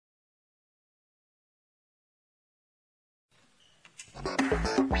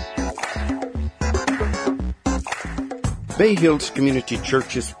Bay Hills Community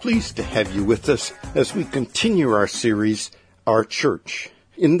Church is pleased to have you with us as we continue our series, Our Church.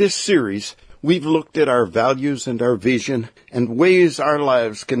 In this series, we've looked at our values and our vision and ways our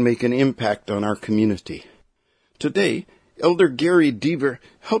lives can make an impact on our community. Today, Elder Gary Deaver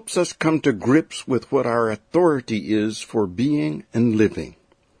helps us come to grips with what our authority is for being and living.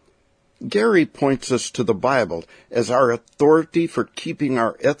 Gary points us to the Bible as our authority for keeping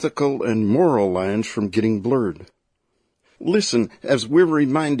our ethical and moral lines from getting blurred. Listen as we're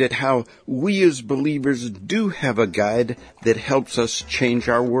reminded how we as believers do have a guide that helps us change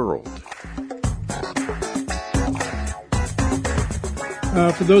our world.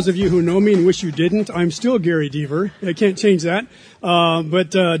 For those of you who know me and wish you didn't, I'm still Gary Deaver. I can't change that.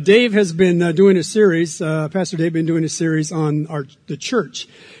 But Dave has been doing a series, Pastor Dave has been doing a series on the church.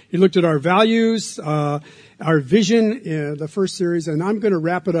 He looked at our values, our vision, the first series, and I'm going to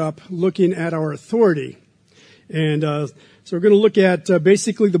wrap it up looking at our authority. And so we're going to look at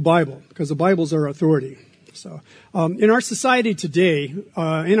basically the Bible, because the Bible's our authority. So in our society today,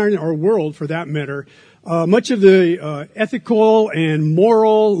 in our world for that matter, much of the ethical and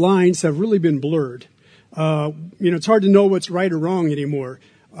moral lines have really been blurred. It's hard to know what's right or wrong anymore.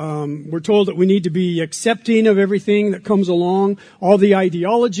 We're told that we need to be accepting of everything that comes along, all the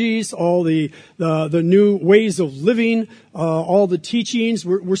ideologies, all the new ways of living, all the teachings.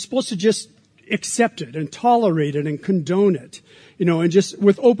 We're supposed to just accept it and tolerate it and condone it, and just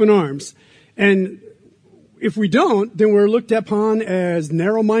with open arms. And if we don't, then we're looked upon as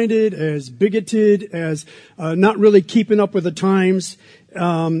narrow-minded, as bigoted, as not really keeping up with the times.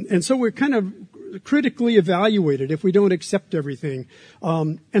 And so we're kind of critically evaluated if we don't accept everything.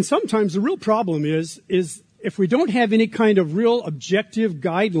 And sometimes the real problem is if we don't have any kind of real objective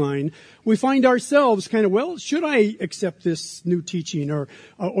guideline, we find ourselves kind of, well, should I accept this new teaching,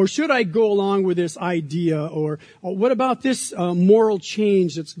 or should I go along with this idea, or what about this moral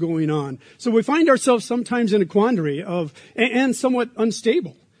change that's going on? So we find ourselves sometimes in a quandary and somewhat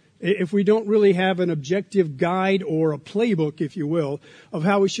unstable if we don't really have an objective guide or a playbook, if you will, of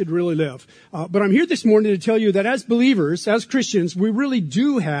how we should really live. But I'm here this morning to tell you that as believers, as Christians, we really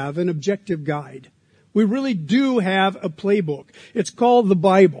do have an objective guide. We really do have a playbook. It's called the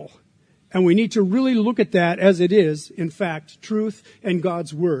Bible. And we need to really look at that as it is, in fact, truth and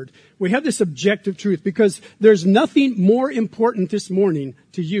God's Word. We have this objective truth because there's nothing more important this morning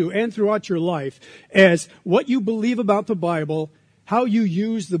to you and throughout your life as what you believe about the Bible, how you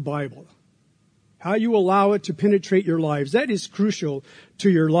use the Bible, how you allow it to penetrate your lives. That is crucial to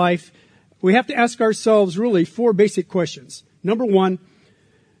your life. We have to ask ourselves really 4 basic questions. Number 1,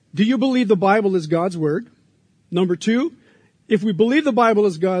 do you believe the Bible is God's Word? Number 2, if we believe the Bible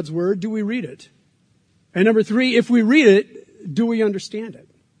is God's Word, do we read it? And number 3, if we read it, do we understand it?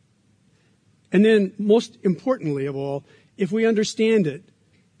 And then, most importantly of all, if we understand it,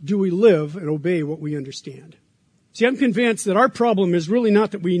 do we live and obey what we understand? See, I'm convinced that our problem is really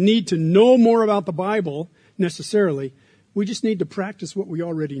not that we need to know more about the Bible necessarily. We just need to practice what we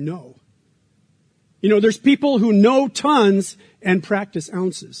already know. There's people who know tons and practice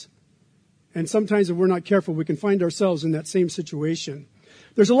ounces. And sometimes if we're not careful, we can find ourselves in that same situation.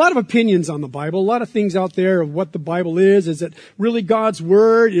 There's a lot of opinions on the Bible, a lot of things out there of what the Bible is. Is it really God's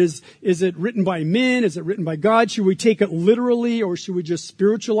Word? Is it written by men? Is it written by God? Should we take it literally, or should we just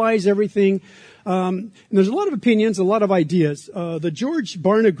spiritualize everything? And there's a lot of opinions, a lot of ideas. The George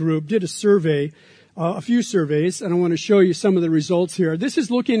Barna Group did a survey, a few surveys, and I want to show you some of the results here. This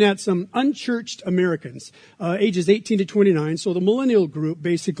is looking at some unchurched Americans, ages 18 to 29, so the millennial group,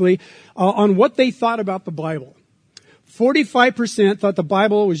 basically, on what they thought about the Bible. 45% thought the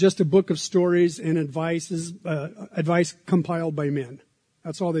Bible was just a book of stories and advice compiled by men.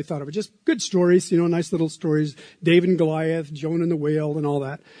 That's all they thought of it. Just good stories, nice little stories. David and Goliath, Jonah and the whale, and all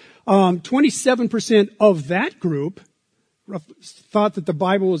that. 27% of that group thought that the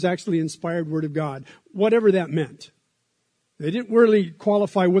Bible was actually inspired Word of God, whatever that meant. They didn't really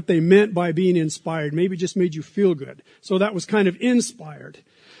qualify what they meant by being inspired. Maybe it just made you feel good. So that was kind of inspired.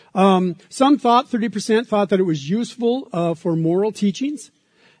 Some thought, 30% thought that it was useful for moral teachings.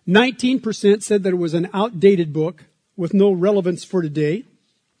 19% said that it was an outdated book with no relevance for today.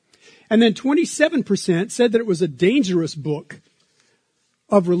 And then 27% said that it was a dangerous book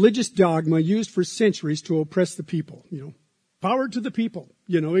of religious dogma used for centuries to oppress the people. Power to the people.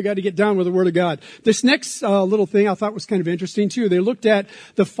 We got to get down with the Word of God. This next little thing I thought was kind of interesting too. They looked at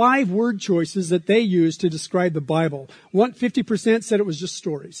the 5 word choices that they used to describe the Bible. 50% said it was just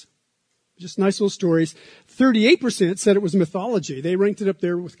stories. Just nice little stories. 38% said it was mythology. They ranked it up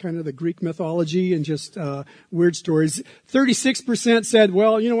there with kind of the Greek mythology and just weird stories. 36% said,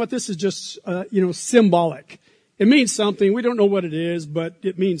 well, you know what, this is just, symbolic. It means something. We don't know what it is, but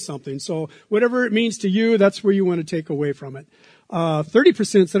it means something. So whatever it means to you, that's where you want to take away from it.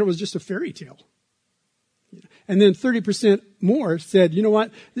 30% said it was just a fairy tale. And then 30% more said, you know what,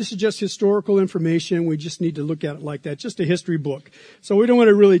 this is just historical information. We just need to look at it like that, just a history book. So we don't want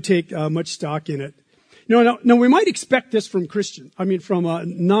to really take much stock in it. No, we might expect this from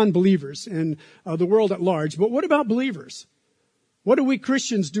from non-believers and the world at large. But what about believers? What do we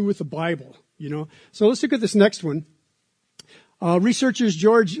Christians do with the Bible? So let's look at this next one. Researchers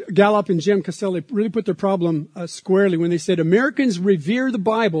George Gallup and Jim Caselli really put their problem squarely when they said Americans revere the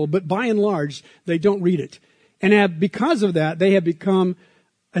Bible, but by and large, they don't read it. And because of that, they have become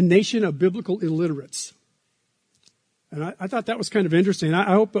a nation of biblical illiterates. And I thought that was kind of interesting.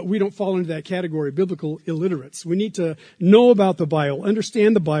 I hope that we don't fall into that category, biblical illiterates. We need to know about the Bible,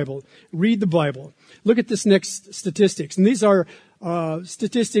 understand the Bible, read the Bible. Look at this next statistics. And these are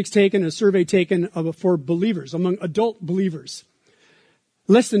statistics taken, a survey taken for believers, among adult believers.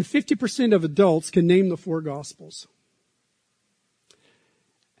 Less than 50% of adults can name the 4 Gospels.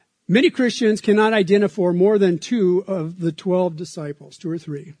 Many Christians cannot identify more than 2 of the 12 disciples, 2 or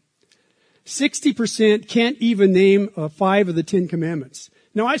 3. 60% can't even name 5 of the 10 Commandments.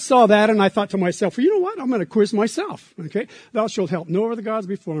 Now, I saw that and I thought to myself, well, you know what? I'm going to quiz myself. Okay. Thou shalt have no other gods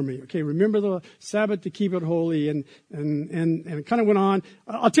before me. Okay. Remember the Sabbath to keep it holy. And it kind of went on.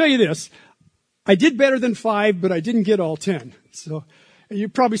 I'll tell you this. I did better than 5, but I didn't get all 10. So you're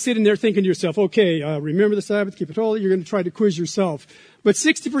probably sitting there thinking to yourself, okay, remember the Sabbath, keep it holy. You're going to try to quiz yourself. But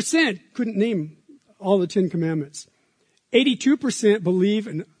 60% couldn't name all the 10 Commandments. 82% believe,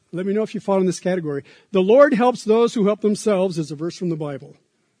 and let me know if you fall in this category, the Lord helps those who help themselves is a verse from the Bible.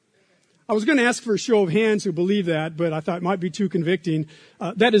 I was going to ask for a show of hands who believe that, but I thought it might be too convicting.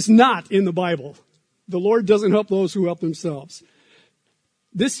 That is not in the Bible. The Lord doesn't help those who help themselves.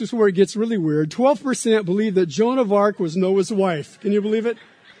 This is where it gets really weird. 12% believe that Joan of Arc was Noah's wife. Can you believe it?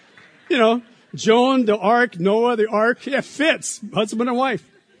 Joan, the ark, Noah, the ark. Yeah, fits. Husband and wife.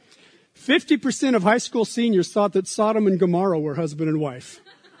 50% of high school seniors thought that Sodom and Gomorrah were husband and wife.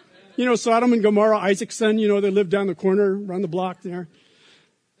 Sodom and Gomorrah, Isaac's son, they lived down the corner, around the block there.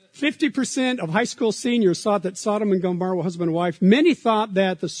 50% of high school seniors thought that Sodom and Gomorrah were husband and wife. Many thought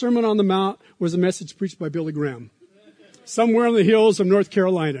that the Sermon on the Mount was a message preached by Billy Graham. Somewhere in the hills of North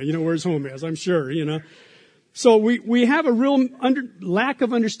Carolina, where his home is, I'm sure, So we have a real lack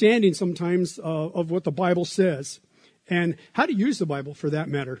of understanding sometimes of what the Bible says and how to use the Bible for that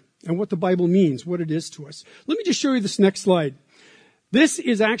matter and what the Bible means, what it is to us. Let me just show you this next slide. This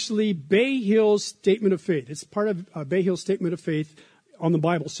is actually Bay Hill's Statement of Faith. It's part of Bay Hill's Statement of Faith on the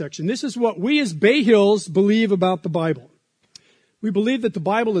Bible section. This is what we as Bay Hills believe about the Bible. We believe that the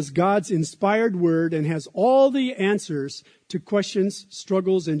Bible is God's inspired word and has all the answers to questions,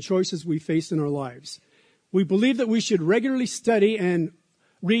 struggles, and choices we face in our lives. We believe that we should regularly study, and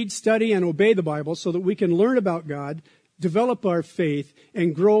obey the Bible so that we can learn about God, develop our faith,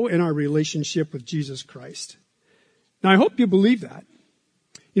 and grow in our relationship with Jesus Christ. Now, I hope you believe that.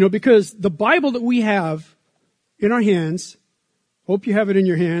 Because the Bible that we have in our hands, hope you have it in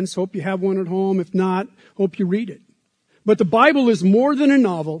your hands, hope you have one at home. If not, hope you read it. But the Bible is more than a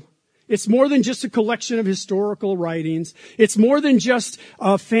novel. It's more than just a collection of historical writings. It's more than just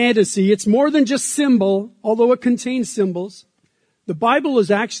a fantasy. It's more than just symbol, although it contains symbols. The Bible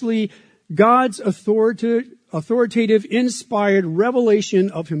is actually God's authoritative, inspired revelation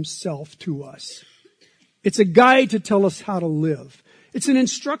of himself to us. It's a guide to tell us how to live. It's an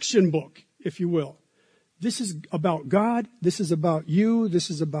instruction book, if you will. This is about God. This is about you. This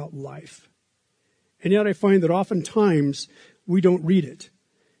is about life. And yet I find that oftentimes we don't read it.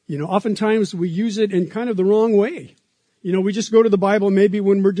 Oftentimes we use it in kind of the wrong way. We just go to the Bible maybe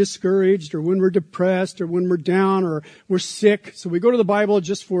when we're discouraged or when we're depressed or when we're down or we're sick. So we go to the Bible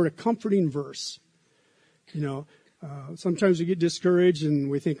just for a comforting verse. Sometimes we get discouraged and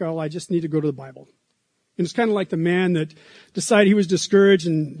we think, I just need to go to the Bible. And it's kind of like the man that decided he was discouraged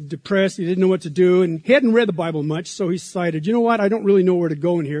and depressed. He didn't know what to do. And he hadn't read the Bible much. So he decided, you know what? I don't really know where to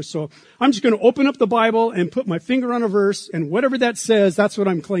go in here. So I'm just going to open up the Bible and put my finger on a verse. And whatever that says, that's what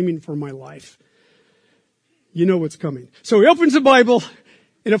I'm claiming for my life. You know what's coming. So he opens the Bible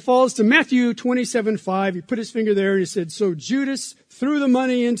and it falls to Matthew 27:5. He put his finger there and he said, so Judas threw the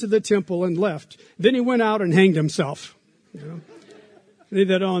money into the temple and left. Then he went out and hanged himself. And he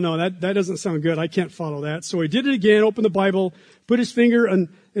said, oh no, that doesn't sound good. I can't follow that. So he did it again, opened the Bible, put his finger, and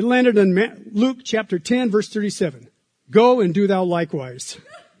it landed in Luke chapter 10, verse 37. Go and do thou likewise.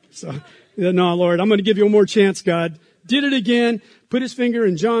 So No, Lord, I'm going to give you one more chance, God. Did it again. Put his finger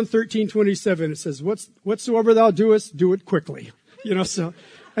in John 13:27. It says, whatsoever thou doest, do it quickly.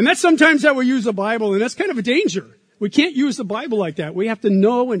 And that's sometimes how we use the Bible, and that's kind of a danger. We can't use the Bible like that. We have to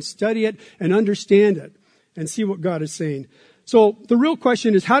know and study it and understand it and see what God is saying. So the real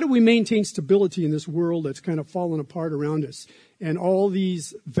question is, how do we maintain stability in this world that's kind of fallen apart around us? And all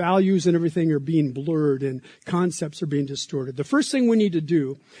these values and everything are being blurred and concepts are being distorted. The first thing we need to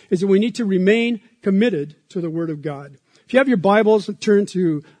do is that we need to remain committed to the Word of God. If you have your Bibles, turn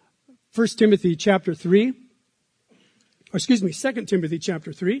to 2 Timothy chapter 3.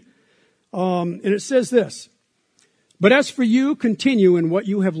 And it says this, "But as for you, continue in what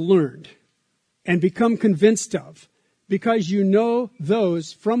you have learned and become convinced of, because you know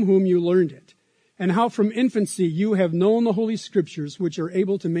those from whom you learned it, and how from infancy you have known the Holy Scriptures, which are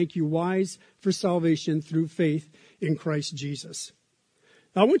able to make you wise for salvation through faith in Christ Jesus."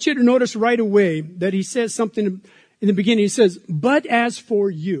 Now, I want you to notice right away that he says something in the beginning. He says, "But as for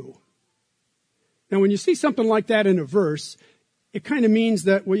you." Now, when you see something like that in a verse, it kind of means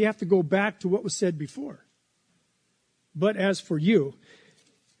that, well, you have to go back to what was said before. But as for you.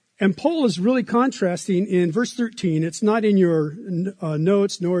 And Paul is really contrasting in verse 13. It's not in your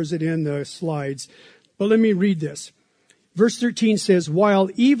notes, nor is it in the slides. But let me read this. Verse 13 says, while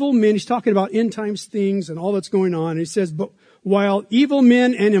evil men, he's talking about end times things and all that's going on. And he says, but while evil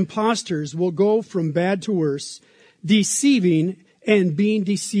men and impostors will go from bad to worse, deceiving and being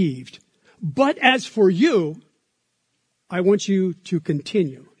deceived. But as for you, I want you to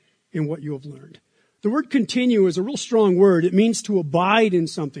continue in what you have learned. The word continue is a real strong word. It means to abide in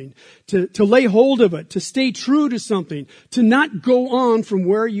something, to lay hold of it, to stay true to something, to not go on from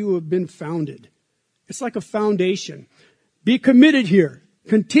where you have been founded. It's like a foundation. Be committed here.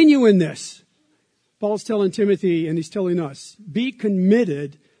 Continue in this. Paul's telling Timothy, and he's telling us, be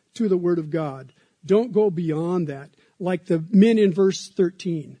committed to the Word of God. Don't go beyond that, like the men in verse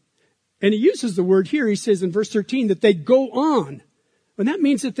 13. And he uses the word here, he says in verse 13, that they go on. And that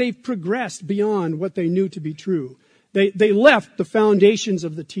means that they've progressed beyond what they knew to be true. They left the foundations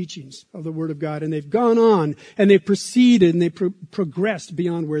of the teachings of the Word of God, and they've gone on, and they've proceeded, and they progressed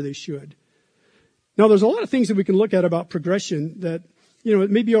beyond where they should. Now, there's a lot of things that we can look at about progression that,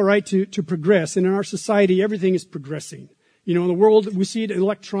 it may be all right to progress. And in our society, everything is progressing. In the world, we see it in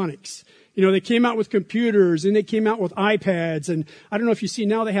electronics. They came out with computers, and they came out with iPads, and I don't know if you see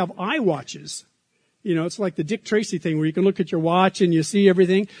now they have iWatches. It's like the Dick Tracy thing where you can look at your watch and you see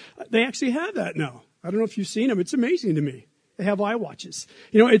everything. They actually have that now. I don't know if you've seen them. It's amazing to me. They have iWatches.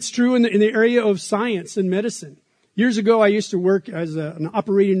 It's true in the area of science and medicine. Years ago, I used to work as an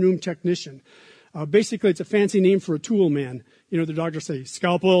operating room technician. Basically, it's a fancy name for a tool man. The doctors say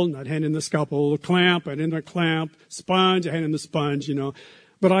scalpel, I'd hand in the scalpel, clamp, I'd hand in the clamp, sponge, I'd hand in the sponge,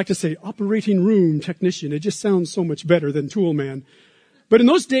 But I like to say operating room technician. It just sounds so much better than tool man. But in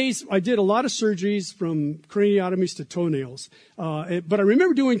those days, I did a lot of surgeries from craniotomies to toenails. But I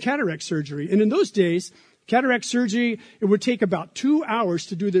remember doing cataract surgery. And in those days, cataract surgery, it would take about 2 hours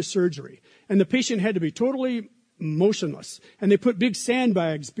to do this surgery. And the patient had to be totally motionless. And they put big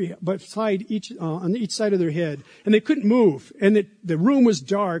sandbags beside on each side of their head. And they couldn't move. And the room was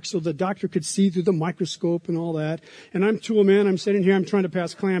dark, so the doctor could see through the microscope and all that. And I'm tool man. I'm sitting here. I'm trying to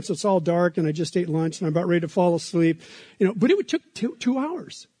pass clamps. It's all dark, and I just ate lunch, and I'm about ready to fall asleep. But it would take 2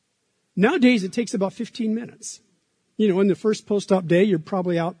 hours. Nowadays, it takes about 15 minutes. In the first post-op day, you're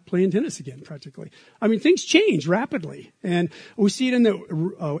probably out playing tennis again, practically. Things change rapidly. And we see it in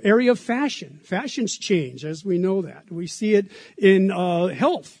the area of fashion. Fashions change, as we know that. We see it in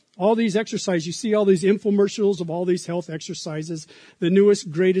health. All these exercises, you see all these infomercials of all these health exercises. The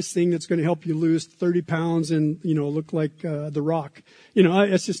newest, greatest thing that's going to help you lose 30 pounds and, look like The Rock.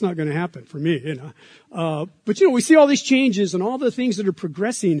 It's just not going to happen for me, But, we see all these changes and all the things that are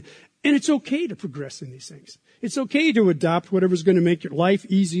progressing. And it's okay to progress in these things. It's okay to adopt whatever's going to make your life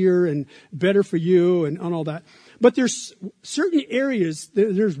easier and better for you and all that. But there's certain areas,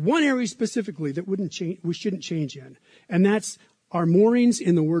 there's one area specifically that we shouldn't change in. And that's our moorings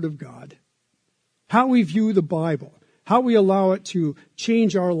in the Word of God. How we view the Bible. How we allow it to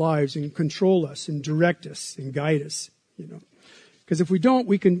change our lives and control us and direct us and guide us, Because if we don't,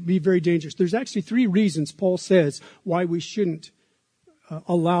 we can be very dangerous. There's actually 3 reasons Paul says why we shouldn't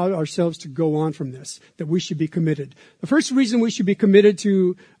allow ourselves to go on from this, that we should be committed. The first reason we should be committed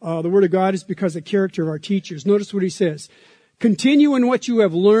to the Word of God is because of the character of our teachers. Notice what he says. Continue in what you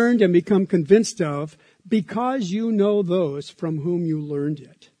have learned and become convinced of, because you know those from whom you learned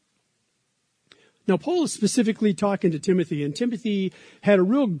it. Now, Paul is specifically talking to Timothy, and Timothy had a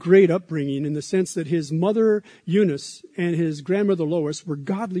real great upbringing in the sense that his mother, Eunice, and his grandmother, Lois, were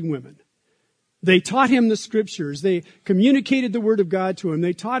godly women. They taught him the scriptures. They communicated the word of God to him.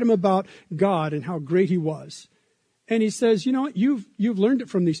 They taught him about God and how great he was. And he says, you know what? You've learned it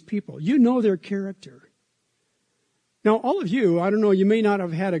from these people. You know their character. Now, all of you, I don't know, you may not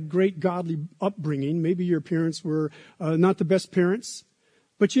have had a great godly upbringing. Maybe your parents were not the best parents.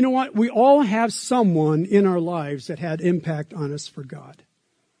 But you know what? We all have someone in our lives that had impact on us for God.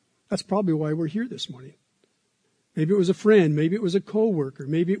 That's probably why we're here this morning. Maybe it was a friend. Maybe it was a coworker.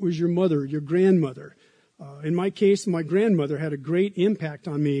 Maybe it was your mother, your grandmother. In my case, my grandmother had a great impact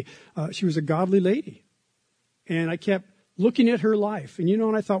on me. She was a godly lady. And I kept looking at her life. And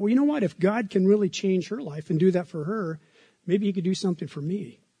and I thought, well, you know what? If God can really change her life and do that for her, maybe he could do something for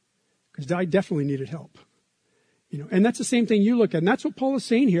me. Because I definitely needed help. And that's the same thing you look at. And that's what Paul is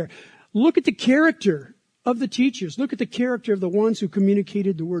saying here. Look at the character of the teachers. Look at the character of the ones who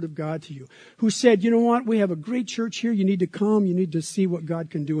communicated the word of God to you. Who said, you know what? We have a great church here. You need to come. You need to see what God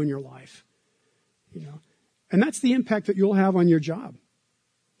can do in your life. And that's the impact that you'll have on your job.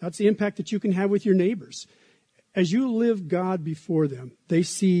 That's the impact that you can have with your neighbors. As you live God before them, they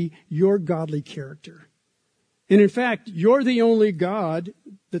see your godly character. And in fact, you're the only God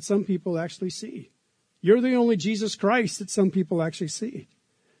that some people actually see. You're the only Jesus Christ that some people actually see.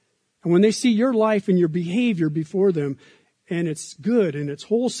 And when they see your life and your behavior before them, and it's good and it's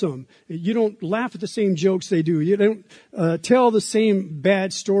wholesome, you don't laugh at the same jokes they do. You don't tell the same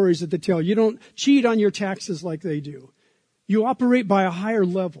bad stories that they tell. You don't cheat on your taxes like they do. You operate by a higher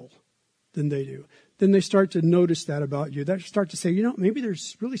level than they do. Then they start to notice that about you. They start to say, maybe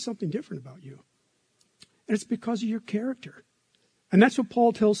there's really something different about you. And it's because of your character. And that's what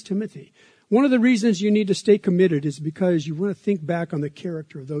Paul tells Timothy. One of the reasons you need to stay committed is because you want to think back on the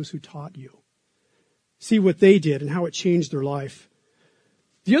character of those who taught you. See what they did and how it changed their life.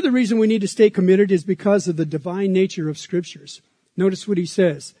 The other reason we need to stay committed is because of the divine nature of Scriptures. Notice what he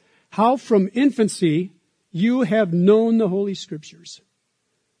says. How from infancy you have known the Holy Scriptures.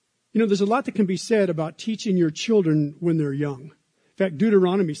 There's a lot that can be said about teaching your children when they're young. In fact,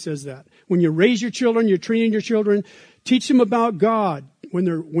 Deuteronomy says that. When you raise your children, you're training your children, teach them about God when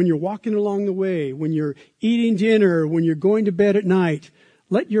you're walking along the way, when you're eating dinner, when you're going to bed at night.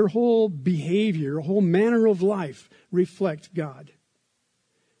 Let your whole behavior, your whole manner of life reflect God.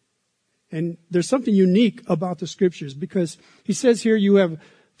 And there's something unique about the Scriptures because he says here,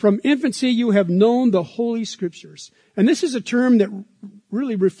 from infancy you have known the Holy Scriptures. And this is a term that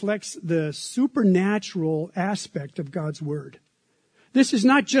really reflects the supernatural aspect of God's Word. This is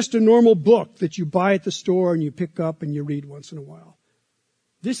not just a normal book that you buy at the store and you pick up and you read once in a while.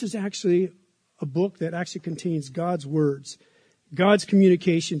 This is actually a book that actually contains God's words, God's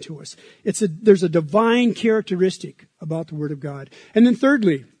communication to us. There's a divine characteristic about the Word of God. And then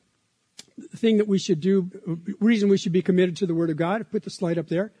thirdly, the thing that we should do, reason we should be committed to the Word of God, put the slide up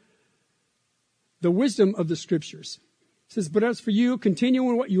there, the wisdom of the Scriptures. It says, but as for you, continue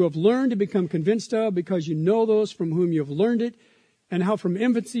in what you have learned and become convinced of, because you know those from whom you have learned it, and how from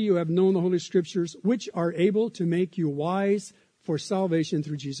infancy you have known the Holy Scriptures, which are able to make you wise for salvation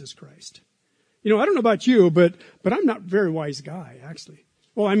through Jesus Christ. I don't know about you, but I'm not a very wise guy, actually.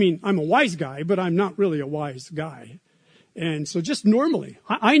 Well, I'm a wise guy, but I'm not really a wise guy. And so just normally,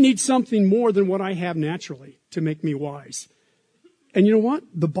 I need something more than what I have naturally to make me wise. And you know what?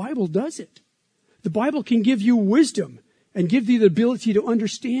 The Bible does it. The Bible can give you wisdom and give you the ability to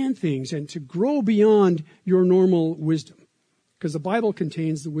understand things and to grow beyond your normal wisdom. Because the Bible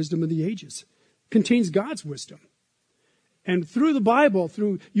contains the wisdom of the ages. It contains God's wisdom. And through the Bible,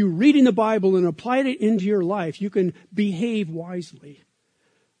 through you reading the Bible and applying it into your life, you can behave wisely.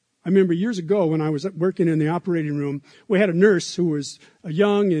 I remember years ago when I was working in the operating room, we had a nurse who was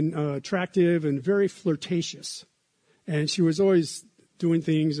young and attractive and very flirtatious. And she was always doing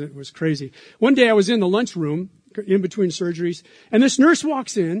things that was crazy. One day I was in the lunchroom in between surgeries, and this nurse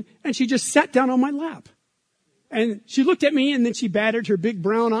walks in, and she just sat down on my lap. And she looked at me, and then she batted her big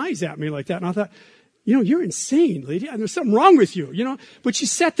brown eyes at me like that. And I thought, you're insane, lady. There's something wrong with you, But she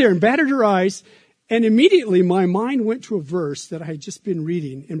sat there and batted her eyes, and immediately my mind went to a verse that I had just been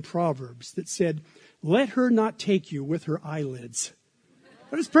reading in Proverbs that said, let her not take you with her eyelids.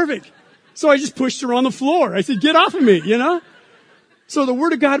 That was perfect. So I just pushed her on the floor. I said, get off of me, So the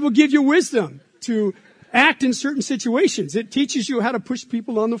Word of God will give you wisdom to act in certain situations. It teaches you how to push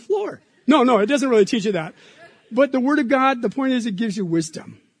people on the floor. No, it doesn't really teach you that. But the Word of God, the point is it gives you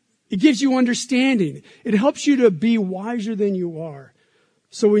wisdom. It gives you understanding. It helps you to be wiser than you are.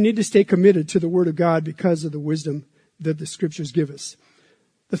 So we need to stay committed to the Word of God because of the wisdom that the Scriptures give us.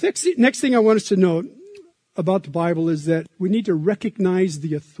 The next thing I want us to note about the Bible is that we need to recognize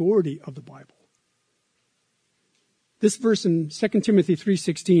the authority of the Bible. This verse in 2 Timothy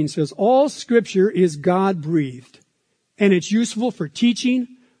 3:16 says, all Scripture is God-breathed, and it's useful for teaching,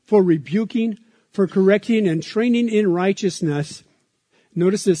 for rebuking, for correcting, and training in righteousness.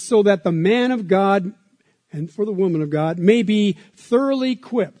 Notice this, so that the man of God and for the woman of God may be thoroughly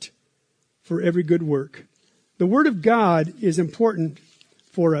equipped for every good work. The Word of God is important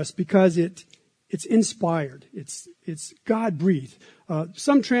for us because it's inspired. It's God-breathed.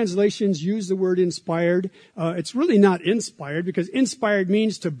 Some translations use the word inspired. It's really not inspired because inspired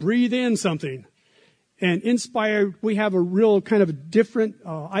means to breathe in something. And inspired, we have a real kind of different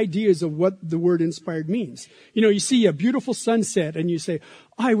ideas of what the word inspired means. You know, you see a beautiful sunset and you say,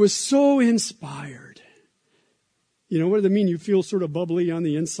 I was so inspired. You know, what does it mean? You feel sort of bubbly on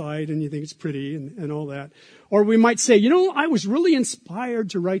the inside and you think it's pretty and all that. Or we might say, you know, I was really inspired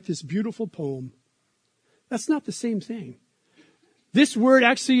to write this beautiful poem. That's not the same thing. This word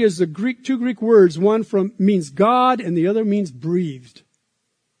actually is two Greek words. One means God and the other means breathed.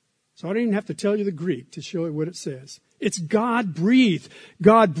 So I don't even have to tell you the Greek to show you what it says. It's God-breathed.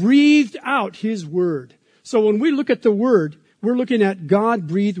 God breathed out His Word. So when we look at the Word, we're looking at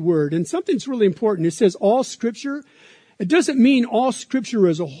God-breathed Word. And something's really important. It says all Scripture. It doesn't mean all Scripture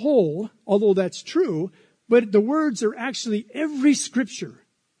as a whole, although that's true, but the words are actually every Scripture.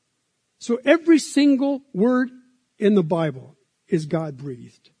 So every single word in the Bible is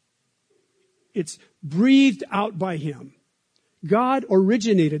God-breathed. It's breathed out by Him. God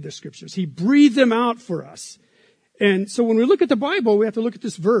originated the Scriptures. He breathed them out for us. And so when we look at the Bible, we have to look at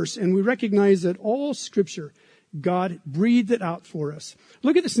this verse and we recognize that all Scripture, God breathed it out for us.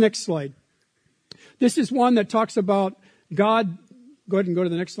 Look at this next slide. This is one that talks about God. Go ahead and go to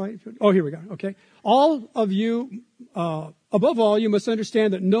the next slide. Oh, here we go. Okay. All of you, above all, you must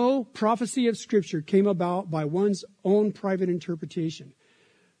understand that no prophecy of Scripture came about by one's own private interpretation.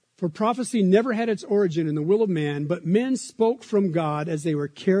 For prophecy never had its origin in the will of man, but men spoke from God as they were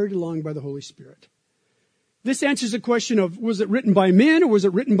carried along by the Holy Spirit. This answers the question of, was it written by men or was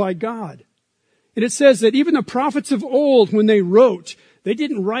it written by God? And it says that even the prophets of old, when they wrote, they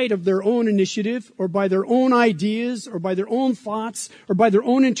didn't write of their own initiative or by their own ideas or by their own thoughts or by their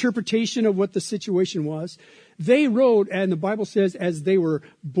own interpretation of what the situation was. They wrote, and the Bible says, as they were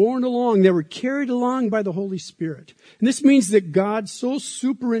borne along, they were carried along by the Holy Spirit. And this means that God so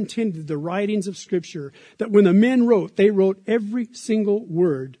superintended the writings of Scripture that when the men wrote, they wrote every single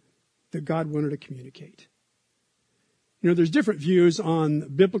word that God wanted to communicate. You know, there's different views on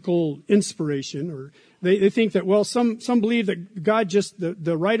biblical inspiration, or they think that, well, some believe that God just,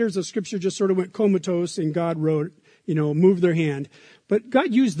 the writers of Scripture just sort of went comatose and God wrote, you know, moved their hand. But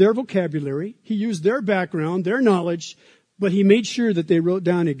God used their vocabulary. He used their background, their knowledge, but He made sure that they wrote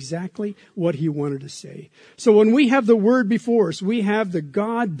down exactly what He wanted to say. So when we have the Word before us, we have the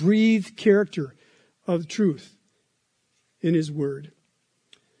God-breathed character of truth in His Word.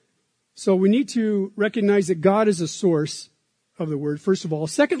 So we need to recognize that God is the source of the Word, first of all.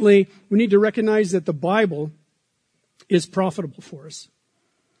 Secondly, we need to recognize that the Bible is profitable for us.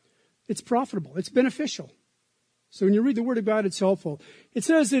 It's profitable. It's beneficial. So when you read the Word of God, it's helpful. It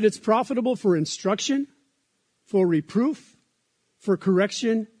says that it's profitable for instruction, for reproof, for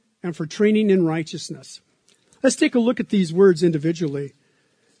correction, and for training in righteousness. Let's take a look at these words individually.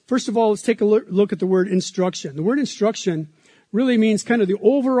 First of all, let's take a look at the word instruction. The word instruction really means kind of the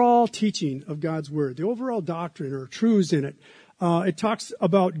overall teaching of God's Word, the overall doctrine or truths in it. It talks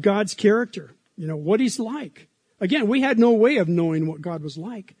about God's character, you know, what He's like. Again, we had no way of knowing what God was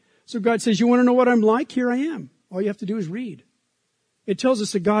like. So God says, you want to know what I'm like? Here I am. All you have to do is read. It tells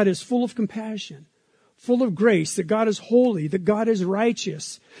us that God is full of compassion, full of grace, that God is holy, that God is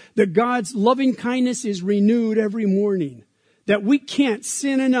righteous, that God's loving kindness is renewed every morning, that we can't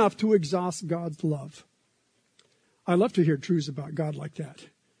sin enough to exhaust God's love. I love to hear truths about God like that.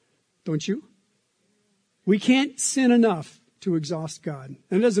 Don't you? We can't sin enough to exhaust God.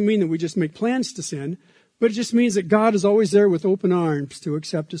 And it doesn't mean that we just make plans to sin, but it just means that God is always there with open arms to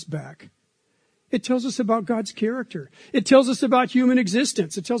accept us back. It tells us about God's character. It tells us about human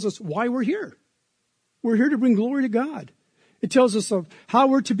existence. It tells us why we're here. We're here to bring glory to God. It tells us of how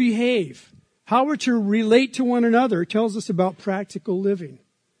we're to behave, how we're to relate to one another. It tells us about practical living,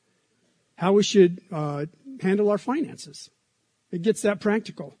 how we should handle our finances. It gets that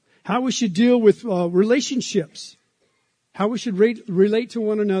practical. How we should deal with relationships, how we should relate to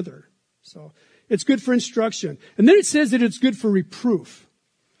one another. So it's good for instruction. And then it says that it's good for reproof.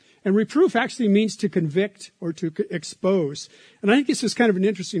 And reproof actually means to convict or to expose. And I think this is kind of an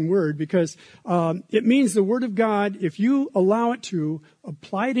interesting word because it means the Word of God, if you allow it to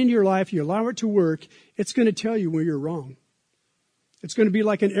apply it into your life, you allow it to work, it's going to tell you where you're wrong. It's going to be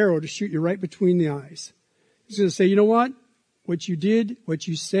like an arrow to shoot you right between the eyes. He's going to say, you know what? What you did, what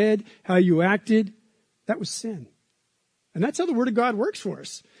you said, how you acted, that was sin. And that's how the Word of God works for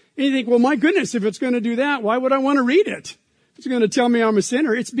us. And you think, well, my goodness, if it's going to do that, why would I want to read it? It's going to tell me I'm a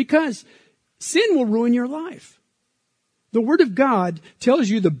sinner. It's because sin will ruin your life. The Word of God tells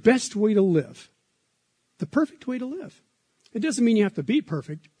you the best way to live, the perfect way to live. It doesn't mean you have to be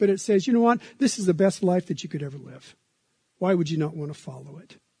perfect, but it says, you know what? This is the best life that you could ever live. Why would you not want to follow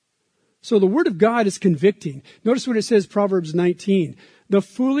it? So the Word of God is convicting. Notice what it says, Proverbs 19. The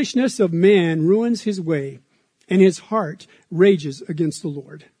foolishness of man ruins his way, and his heart rages against the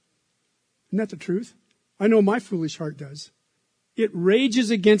Lord. Isn't that the truth? I know my foolish heart does. It rages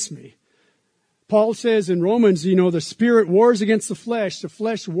against me. Paul says in Romans, the spirit wars against the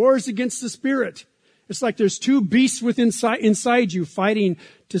flesh wars against the spirit. It's like there's two beasts inside you fighting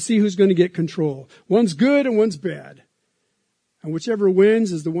to see who's going to get control. One's good and one's bad. And whichever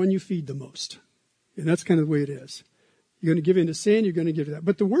wins is the one you feed the most. And that's kind of the way it is. You're going to give in to sin, you're going to give to that.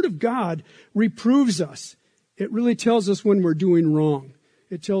 But the Word of God reproves us. It really tells us when we're doing wrong.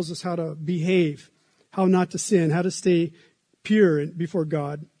 It tells us how to behave, how not to sin, how to stay pure before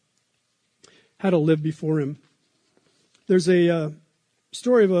God, how to live before Him. There's a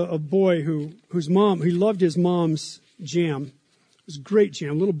story of a boy whose mom, he loved his mom's jam. It was great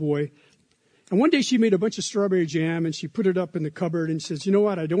jam, little boy. And one day she made a bunch of strawberry jam and she put it up in the cupboard and says, you know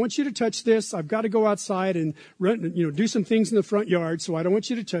what, I don't want you to touch this. I've got to go outside and do some things in the front yard, so I don't want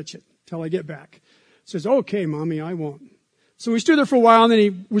you to touch it till I get back. Says, okay, Mommy, I won't. So he stood there for a while, and then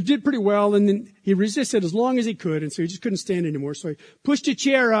he did pretty well, and then he resisted as long as he could, and so he just couldn't stand anymore. So he pushed a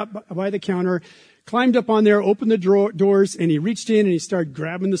chair up by the counter, climbed up on there, opened the doors, and he reached in and he started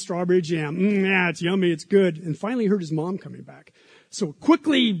grabbing the strawberry jam. Yeah, it's yummy, it's good. And finally he heard his mom coming back. So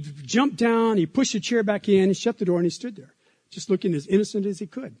quickly jumped down, he pushed the chair back in, he shut the door, and he stood there, just looking as innocent as he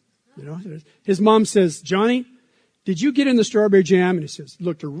could. His mom says, Johnny, did you get in the strawberry jam? And he says,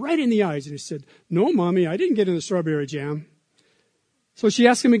 looked her right in the eyes, and he said, no, Mommy, I didn't get in the strawberry jam. So she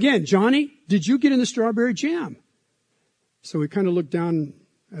asked him again, Johnny, did you get in the strawberry jam? So he kind of looked down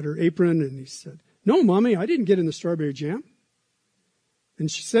at her apron, and he said, no, Mommy, I didn't get in the strawberry jam.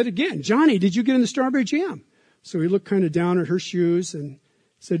 And she said again, Johnny, did you get in the strawberry jam? So he looked kind of down at her shoes and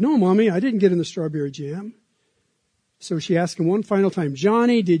said, no, Mommy, I didn't get in the strawberry jam. So she asked him one final time,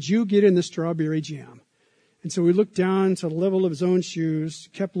 Johnny, did you get in the strawberry jam? And so he looked down to the level of his own shoes,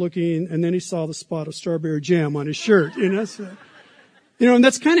 kept looking, and then he saw the spot of strawberry jam on his shirt. And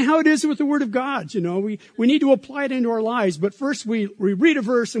that's kind of how it is with the Word of God. We need to apply it into our lives. But first we read a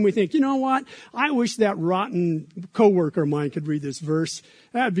verse and we think, you know what? I wish that rotten coworker of mine could read this verse.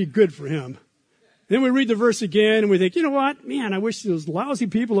 That'd be good for him. Then we read the verse again and we think, you know what? Man, I wish those lousy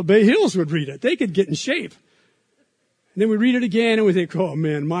people at Bay Hills would read it. They could get in shape. And then we read it again and we think, oh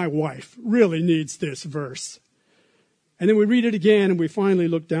man, my wife really needs this verse. And then we read it again and we finally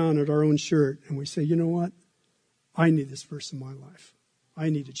look down at our own shirt and we say, you know what? I need this verse in my life. I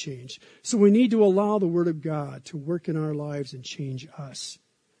need to change. So we need to allow the Word of God to work in our lives and change us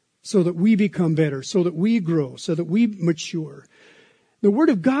so that we become better, so that we grow, so that we mature. The Word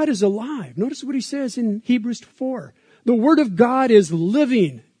of God is alive. Notice what he says in Hebrews 4. The Word of God is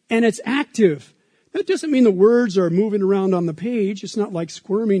living and it's active. That doesn't mean the words are moving around on the page. It's not like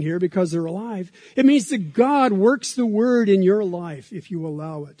squirming here because they're alive. It means that God works the Word in your life if you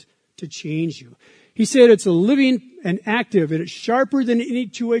allow it to change you. He said it's a living and active, and it's sharper than any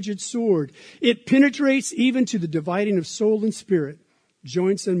two-edged sword. It penetrates even to the dividing of soul and spirit,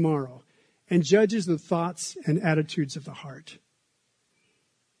 joints and marrow, and judges the thoughts and attitudes of the heart.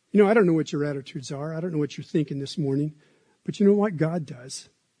 I don't know what your attitudes are. I don't know what you're thinking this morning. But you know what? God does.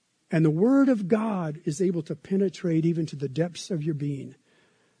 And the Word of God is able to penetrate even to the depths of your being.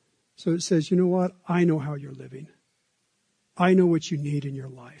 So it says, you know what? I know how you're living. I know what you need in your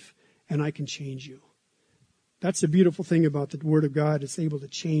life. And I can change you. That's the beautiful thing about the Word of God. It's able to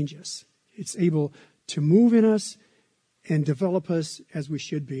change us. It's able to move in us and develop us as we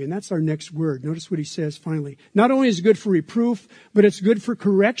should be. And that's our next word. Notice what he says finally. Not only is it good for reproof, but it's good for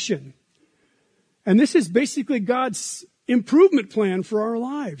correction. And this is basically God's improvement plan for our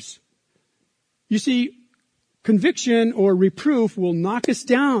lives. You see, conviction or reproof will knock us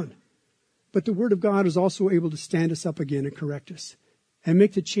down. But the Word of God is also able to stand us up again and correct us. And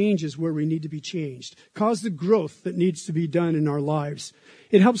make the changes where we need to be changed. Cause the growth that needs to be done in our lives.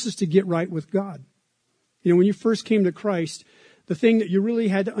 It helps us to get right with God. When you first came to Christ, the thing that you really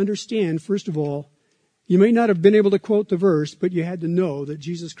had to understand, first of all, you may not have been able to quote the verse, but you had to know that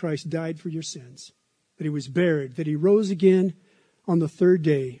Jesus Christ died for your sins. That he was buried, that he rose again on the third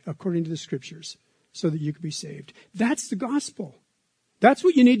day, according to the Scriptures, so that you could be saved. That's the gospel. That's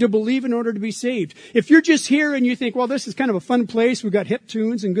what you need to believe in order to be saved. If you're just here and you think, well, this is kind of a fun place, we've got hip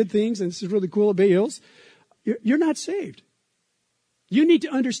tunes and good things, and this is really cool at Bay Hills, you're not saved. You need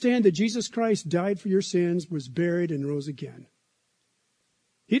to understand that Jesus Christ died for your sins, was buried, and rose again.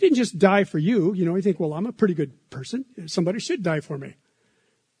 He didn't just die for you. You think, well, I'm a pretty good person. Somebody should die for me.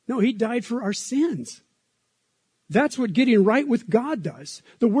 No, he died for our sins. That's what getting right with God does.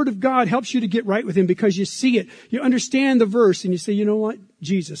 The Word of God helps you to get right with Him because you see it. You understand the verse and you say, you know what?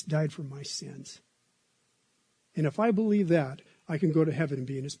 Jesus died for my sins. And if I believe that, I can go to heaven and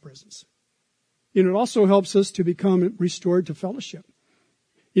be in His presence. It also helps us to become restored to fellowship.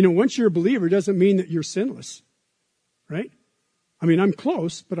 Once you're a believer, it doesn't mean that you're sinless. Right? I'm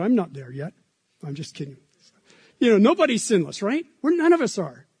close, but I'm not there yet. I'm just kidding. Nobody's sinless, right? None of us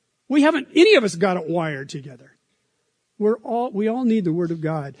are. Any of us got it wired together. We all need the Word of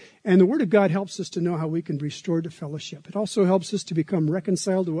God. And the Word of God helps us to know how we can be restored to fellowship. It also helps us to become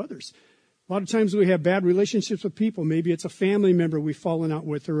reconciled to others. A lot of times we have bad relationships with people. Maybe it's a family member we've fallen out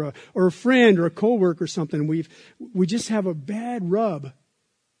with, or a friend, or a coworker or something. We just have a bad rub.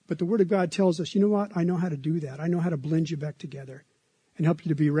 But the Word of God tells us, you know what? I know how to do that. I know how to blend you back together and help you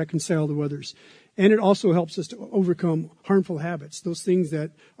to be reconciled to others. And it also helps us to overcome harmful habits, those things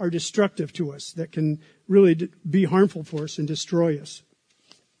that are destructive to us, that can really be harmful for us and destroy us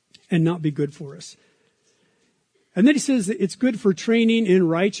and not be good for us. And then he says that it's good for training in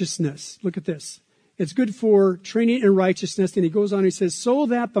righteousness. Look at this. It's good for training in righteousness. And he goes on, he says, so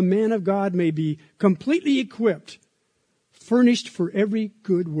that the man of God may be completely equipped, furnished for every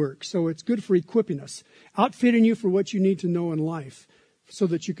good work. So it's good for equipping us, outfitting you for what you need to know in life, so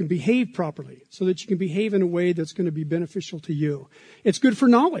that you can behave properly, so that you can behave in a way that's going to be beneficial to you. It's good for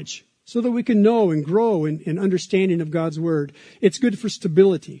knowledge, so that we can know and grow in understanding of God's Word. It's good for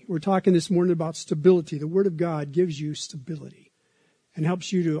stability. We're talking this morning about stability. The Word of God gives you stability and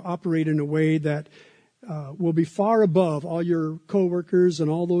helps you to operate in a way that will be far above all your coworkers and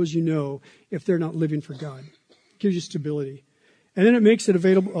all those you know if they're not living for God. It gives you stability. And then it makes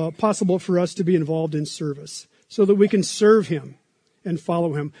it possible for us to be involved in service so that we can serve Him and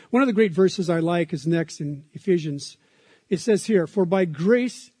follow Him. One of the great verses I like is next in Ephesians. It says here, for by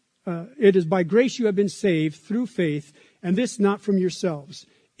grace, it is by grace you have been saved through faith, and this not from yourselves.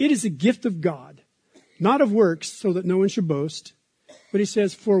 It is a gift of God, not of works, so that no one should boast. But he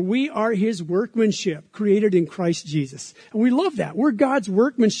says, for we are His workmanship, created in Christ Jesus. And we love that. We're God's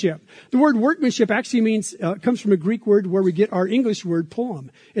workmanship. The word workmanship actually comes from a Greek word where we get our English word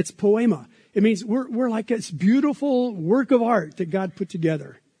poem. It's poema. It means we're like this beautiful work of art that God put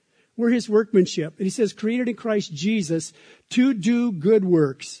together. We're His workmanship. And he says, created in Christ Jesus to do good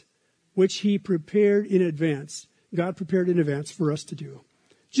works, which He prepared in advance. God prepared in advance for us to do.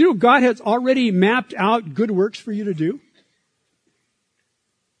 Do you know God has already mapped out good works for you to do?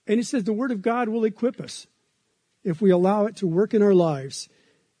 And he says the Word of God will equip us if we allow it to work in our lives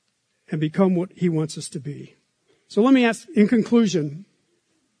and become what He wants us to be. So let me ask, in conclusion,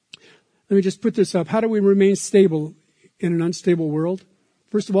 let me just put this up. How do we remain stable in an unstable world?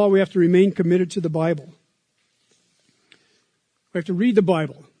 First of all, we have to remain committed to the Bible. We have to read the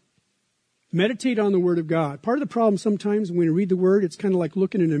Bible. Meditate on the Word of God. Part of the problem sometimes when you read the Word, it's kind of like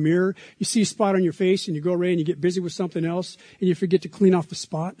looking in a mirror. You see a spot on your face and you go away and you get busy with something else and you forget to clean off the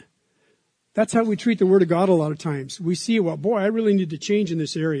spot. That's how we treat the Word of God a lot of times. We see, well, boy, I really need to change in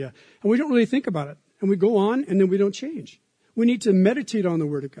this area. And we don't really think about it. And we go on and then we don't change. We need to meditate on the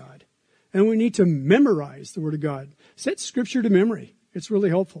Word of God. And we need to memorize the Word of God. Set Scripture to memory. It's really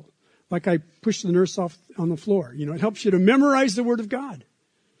helpful. Like I push the nurse off on the floor. It helps you to memorize the Word of God.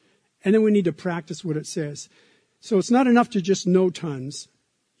 And then we need to practice what it says. So it's not enough to just know tons.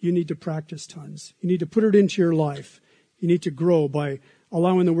 You need to practice tons. You need to put it into your life. You need to grow by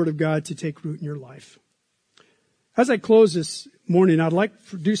allowing the Word of God to take root in your life. As I close this morning, I'd like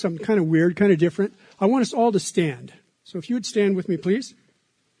to do something kind of weird, kind of different. I want us all to stand. So if you would stand with me, please.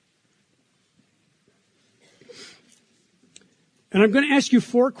 And I'm going to ask you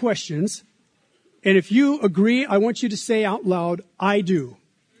 4 questions. And if you agree, I want you to say out loud, I do.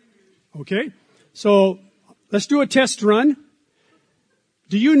 Okay? So let's do a test run.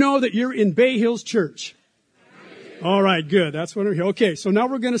 Do you know that you're in Bay Hills Church? All right, good. That's what I'm here. Okay, so now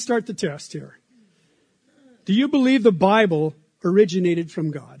we're going to start the test here. Do you believe the Bible originated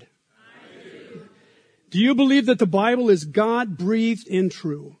from God? Do you believe that the Bible is God-breathed and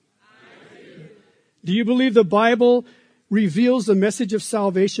true? Do you believe the Bible reveals the message of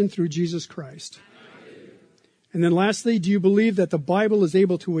salvation through Jesus Christ? And then lastly, do you believe that the Bible is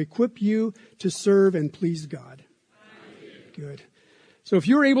able to equip you to serve and please God? Good. So if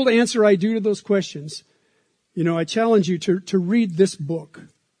you're able to answer I do to those questions, I challenge you to read this book.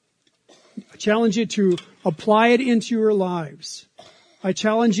 I challenge you to apply it into your lives. I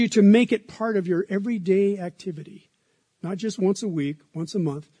challenge you to make it part of your everyday activity. Not just once a week, once a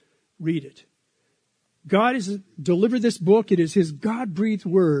month. Read it. God has delivered this book. It is His God-breathed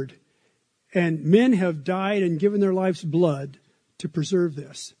word. And men have died and given their lives blood to preserve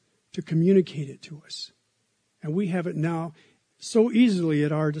this, to communicate it to us. And we have it now so easily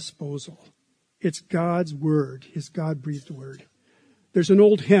at our disposal. It's God's word, His God-breathed word. There's an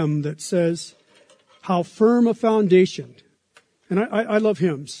old hymn that says, "How firm a foundation." And I love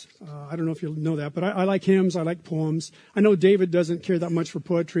hymns. I don't know if you know that, but I like hymns. I like poems. I know David doesn't care that much for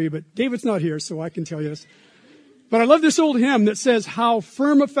poetry, but David's not here, so I can tell you this. But I love this old hymn that says, "How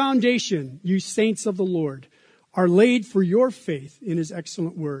firm a foundation, you saints of the Lord, are laid for your faith in His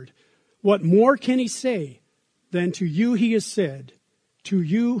excellent word. What more can He say than to you He has said, to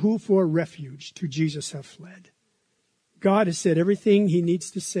you who for refuge to Jesus have fled?" God has said everything He needs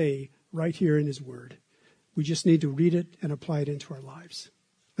to say right here in His word. We just need to read it and apply it into our lives.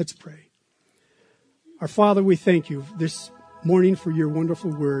 Let's pray. Our Father, we thank you this morning for your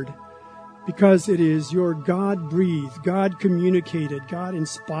wonderful word, because it is your God-breathed, God-communicated,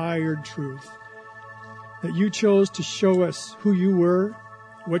 God-inspired truth that you chose to show us who you were,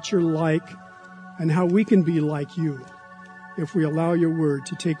 what you're like, and how we can be like you if we allow your word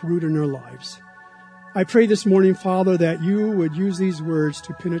to take root in our lives. I pray this morning, Father, that you would use these words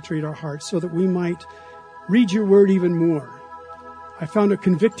to penetrate our hearts so that we might read your word even more. I found it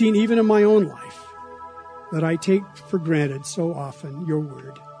convicting even in my own life that I take for granted so often your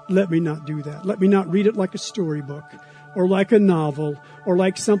word. Let me not do that. Let me not read it like a storybook or like a novel or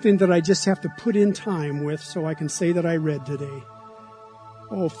like something that I just have to put in time with so I can say that I read today.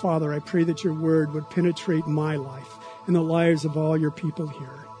 Oh, Father, I pray that your word would penetrate my life and the lives of all your people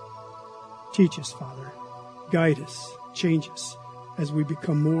here. Teach us, Father. Guide us. Change us as we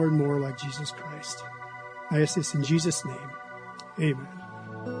become more and more like Jesus Christ. I ask this in Jesus' name. Amen.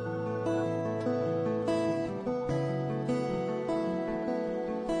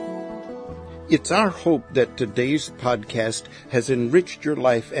 It's our hope that today's podcast has enriched your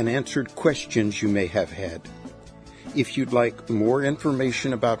life and answered questions you may have had. If you'd like more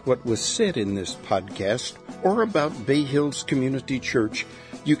information about what was said in this podcast or about Bay Hills Community Church,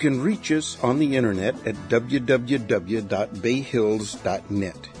 you can reach us on the internet at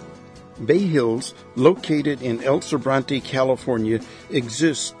www.bayhills.net. Bay Hills, located in El Sobrante, California,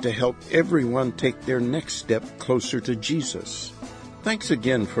 exists to help everyone take their next step closer to Jesus. Thanks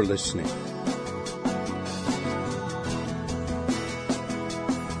again for listening.